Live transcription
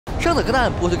生死看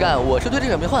淡，不服就干，我是推这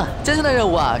手蜜獾。接下来的任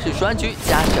务啊是栓狙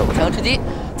加手枪吃鸡。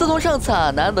自从上次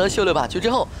啊难得秀6把狙之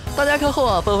后，大家看后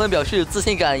啊纷纷表示自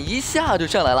信感一下就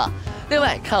上来了。另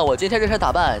外看我今天这身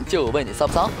打扮，就问你骚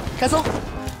不骚？开搜！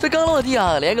这刚落地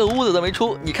啊，连个屋子都没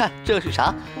出，你看这是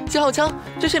啥？信号枪，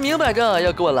这是明摆着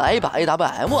要给我来一把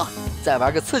AWM 啊！再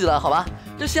玩个刺激的好吧？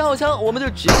这信号枪我们就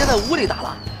直接在屋里打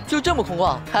了，就这么空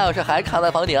旷，他要是还卡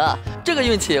在房顶啊，这个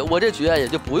运气我这局也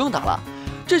就不用打了。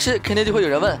这时肯定就会有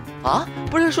人问啊，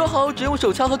不是说好只用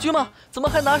手枪和狙吗？怎么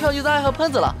还拿上 UZI 和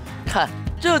喷子了？看，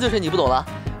这就是你不懂了。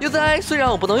UZI 虽然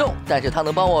我不能用，但是它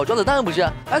能帮我装子弹不是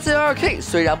 ？SLRK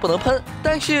虽然不能喷，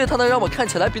但是它能让我看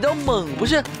起来比较猛不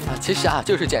是？啊，其实啊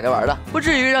就是捡着玩的，不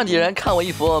至于让敌人看我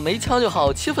一副没枪就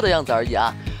好欺负的样子而已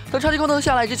啊。等超级空投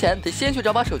下来之前，得先去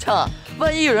找把手枪啊，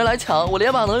万一有人来抢，我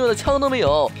连把能用的枪都没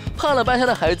有，盼了半天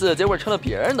的孩子结果成了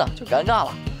别人的，就尴尬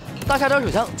了。大杀招手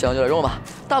枪将就点用吧，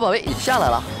大宝贝已经下来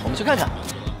了，我们去看看。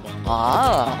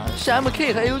啊，是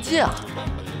MK 和 AUG 啊！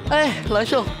哎，蓝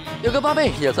瘦，有个8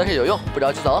倍也算是有用，不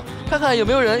着急走，看看有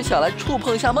没有人想来触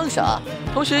碰一下梦想啊！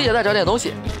同时也在找点东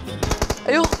西。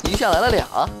哎呦，一下来了俩，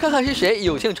看看是谁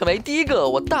有幸成为第一个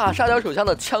我大杀招手枪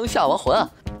的枪下亡魂啊！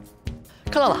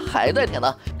看到了，还在舔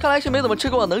呢，看来是没怎么吃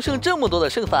过能剩这么多的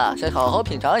剩饭啊，想好好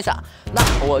品尝一下。那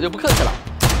我就不客气了。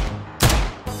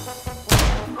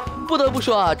不得不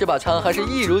说啊，这把枪还是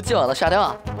一如既往的沙雕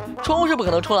啊！冲是不可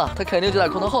能冲了，他肯定就在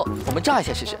空投后，我们炸一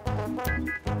下试试。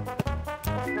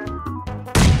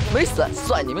没死，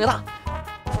算你命大！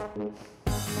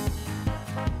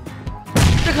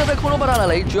这颗在空中爆炸的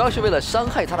雷，主要是为了伤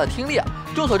害他的听力啊。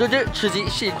众所周知，吃鸡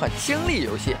是一款听力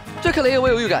游戏，这颗雷我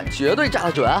有预感，绝对炸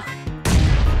得准啊！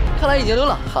看来已经溜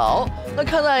了，好，那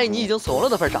看在你已经怂了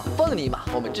的份上，放你一马，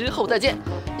我们之后再见。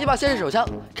一把先是手枪，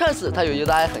看似它与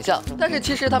UZI 很像，但是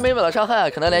其实它每秒的伤害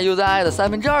可能连 UZI 的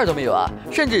2/3都没有啊，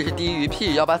甚至是低于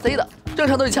P18C 的。正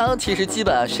常对枪其实基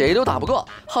本谁都打不过，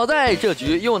好在这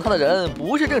局用它的人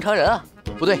不是正常人啊，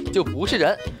不对，就不是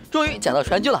人。终于捡到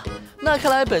栓狙了，那看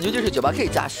来本局就是 98K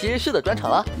加歇士的专场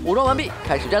了。武装完毕，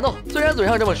开始战斗。虽然嘴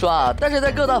上这么说啊，但是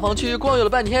在各大防区逛悠了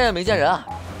半天没见人啊。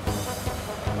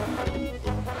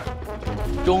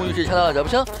终于是听到了脚步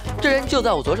声，这人就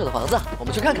在我左手的房子，我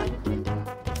们去看看。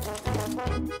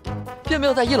并没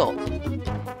有在1楼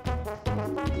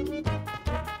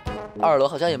，2楼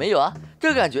好像也没有啊，这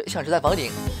个感觉像是在房顶。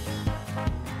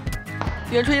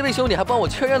远处一位兄弟还帮我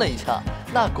确认了一下，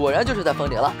那果然就是在房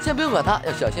顶了。先不用管他，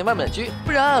要小心外面的狙，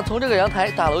不然啊，从这个阳台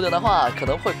打楼顶的话，可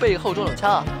能会背后中冷枪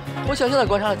啊。我小心的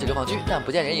观察了几个防区，但不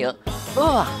见人影。不，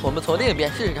我们从另一边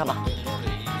试试看吧。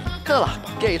看到了，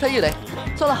给他一雷。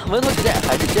算了，稳妥起见，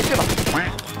还是接试吧。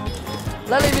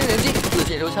来了一名人机，自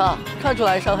信收枪，看出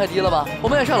来伤害低了吧？我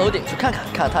们也上楼顶去看看，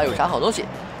看他有啥好东西。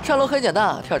上楼很简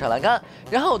单，跳上栏杆，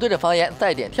然后对着房檐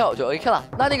再点跳就 OK 了。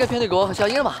拿那个平底锅和消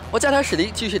音吧。我加点使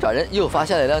力继续找人，又发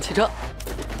现了一辆汽车。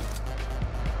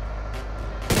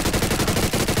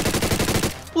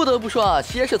不得不说啊，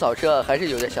歇式扫射还是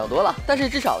有点想多了，但是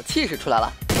至少气势出来了。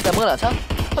再蒙2枪，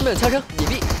后面有枪声隐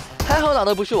蔽，还好打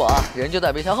的不是我啊，人就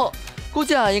在围墙后，估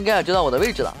计啊应该也知道我的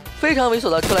位置了。非常猥琐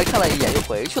的出来看了一眼又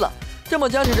回去了。这么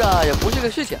僵持着也不是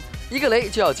个事情，一个雷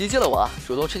就要击击了我，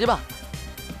主动吃鸡吧。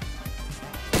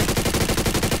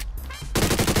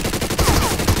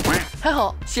还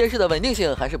好，歇式的稳定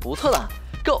性还是不错的。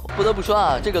Go， 不得不说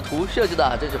啊，这个图设计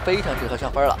的真是非常适合上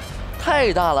分了，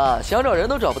太大了，想找人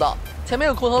都找不到。前面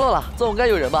有空投漏了，总该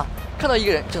有人吧？看到一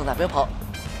个人正在奔跑，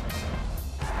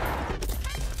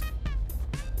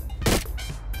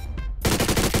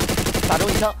打中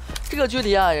一枪。这个距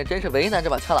离啊，也真是为难这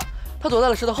把枪了。他躲在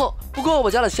了石头后，不过我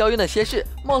加了消音的歇式，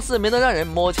貌似没能让人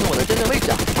摸清我的真正位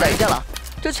置啊。再见了，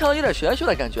这枪有点玄学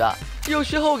的感觉啊，有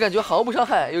时候感觉毫不伤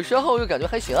害，有时候又感觉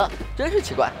还行啊，真是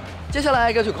奇怪。接下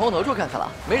来该去空投处看看了，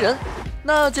没人。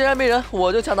那既然没人，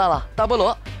我就强大了，大菠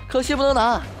萝，可惜不能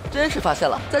拿。真是发现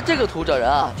了，在这个图找人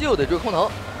啊，就得追空投。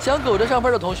想苟着上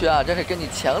分的同学啊，真是跟你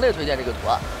强烈推荐这个图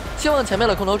啊。希望前面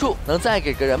的空投处能再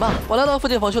给个人吧。我来到附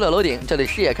近防区的楼顶，这里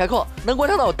视野开阔，能观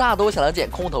察到大多小梁间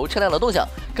空投车辆的动向。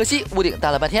可惜屋顶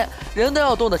待了半天，人都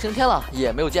要冻得升天了，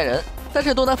也没有见人。但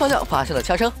是东南方向发现了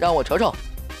枪声，让我瞅瞅。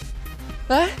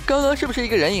哎，刚刚是不是一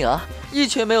个人影啊？一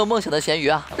群没有梦想的咸鱼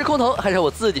啊！这空投还是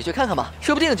我自己去看看吧，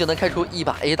说不定就能开出一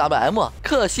把 AWM。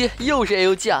可惜又是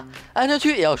AUG 啊！安全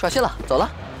区也要刷新了，走了。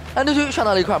安全区刷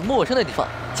到了一块陌生的地方，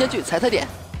先去踩踩点。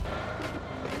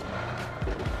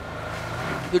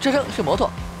有车声，是摩托。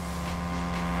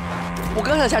我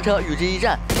刚想下车与之一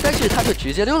战，但是他却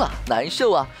直接溜了，难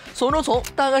受啊！从中从，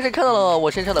大概是看到了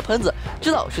我身上的喷子，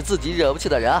知道是自己惹不起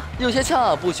的人啊。有些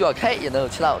枪不需要开也能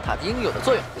起到它应有的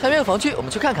作用。前面有防区，我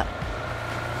们去看看。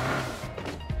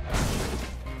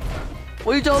我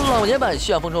我一招老年版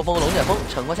旋风冲锋龙卷风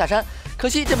成功下山，可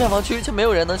惜这片防区却没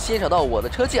有人能欣赏到我的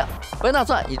车技啊！我打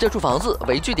算以这处房子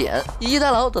为据点，以逸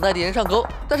待劳，等待敌人上钩。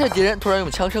但是敌人突然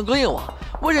用枪声勾引我，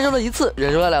我忍受了1次，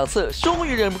忍受了2次，终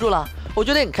于忍不住了，我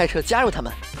决定开车加入他们。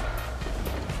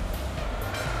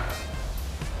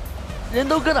人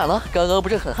都搁哪了？刚刚不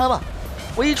是很憨吗？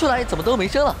我一出来怎么都没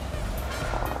声了？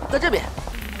在这边，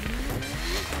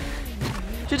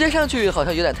直接上去好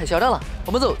像有点太嚣张了。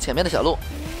我们走前面的小路。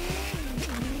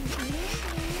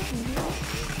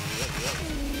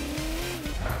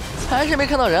还是没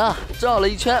看到人啊！绕了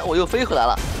一圈，我又飞回来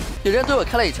了。有人对我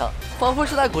开了一枪，仿佛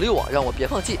是在鼓励我，让我别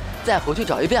放弃，再回去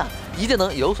找一遍，一定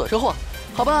能有所收获。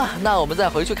好吧，那我们再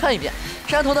回去看一遍。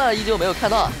山头呢依旧没有看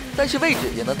到啊，但是位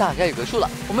置也能大概有个数了。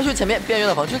我们去前面边缘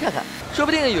的房区看看，说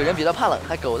不定有人比较怕冷，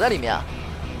还苟在里面啊。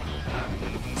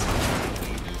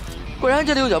果然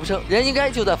这里有脚步声，人应该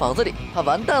就在房子里。他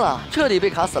完蛋了，彻底被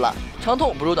卡死了。长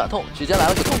痛不如短痛，直接来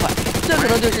了个痛快。这可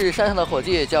能就是山上的伙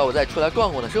计叫我再出来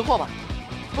逛逛的收获吧。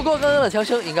不过刚刚的枪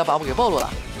声应该把我给暴露了，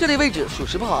这里位置属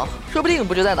实不好，说不定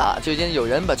不知在哪就已经有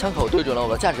人把枪口对准了我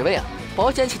的驾驶位啊。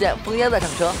保险起见，封烟再上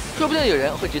车，说不定有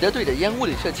人会直接对着烟雾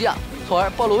里射击啊，从而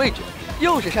暴露位置。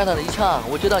又是山上的一枪，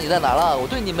我知道你在哪了，我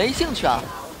对你没兴趣啊。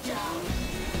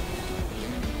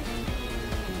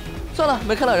算了，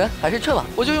没看到人，还是撤吧，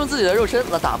我就用自己的肉身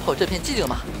来打破这片寂静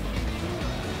吧。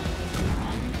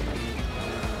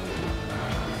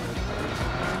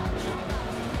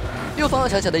右方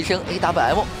响起了一声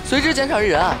AWM， 随之减少1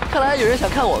人啊！看来有人想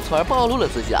看我，从而暴露了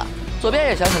自己啊！左边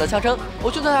也响起了枪声，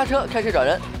我迅速下车开始找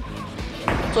人。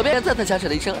左边再次响起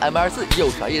了一声 M24， 又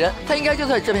少1人，他应该就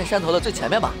在这片山头的最前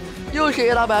面吧？又是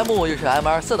AWM， 又是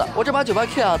M24 的，我这把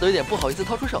98K啊，都有点不好意思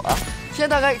掏出手啊！先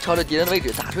大概朝着敌人的位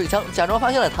置打出一枪，假装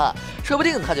发现了他，说不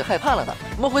定他就害怕了呢。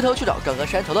我们回头去找刚刚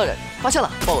山头的人，发现了，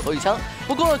爆头一枪。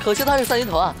不过可惜他是3级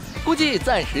头啊，估计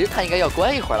暂时他应该要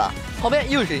乖一会儿了。旁边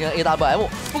又是一声 AWM，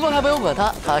 不过还不用管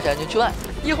他，他是安全区外，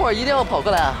一会儿一定要跑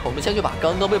过来啊！我们先去把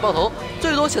刚刚被爆头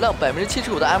最多血量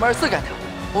75%的 M24 干掉。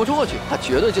我们冲过去，他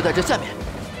绝对就在这下面。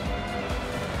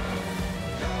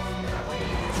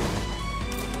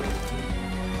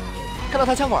看到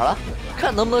他枪管了，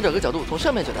看能不能找个角度从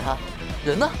上面卷到他。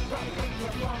人呢？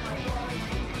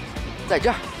在这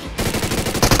儿。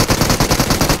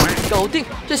搞定，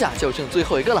这下就剩最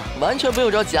后一个了，完全不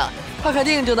用着急啊！他肯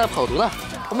定正在跑图呢。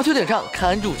我们去顶上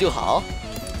看住就好。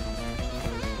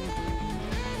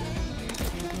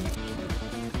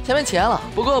前面起来了，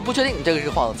不过不确定这个是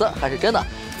幌子还是真的。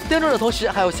盯住的同时，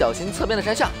还要小心侧边的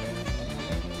山下。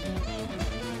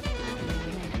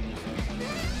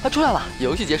他出来了，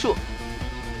游戏结束。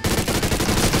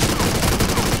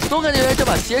总感觉这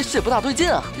把斜视不大对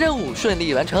劲啊！任务顺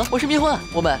利完成，我是迷幻，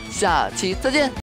我们下期再见。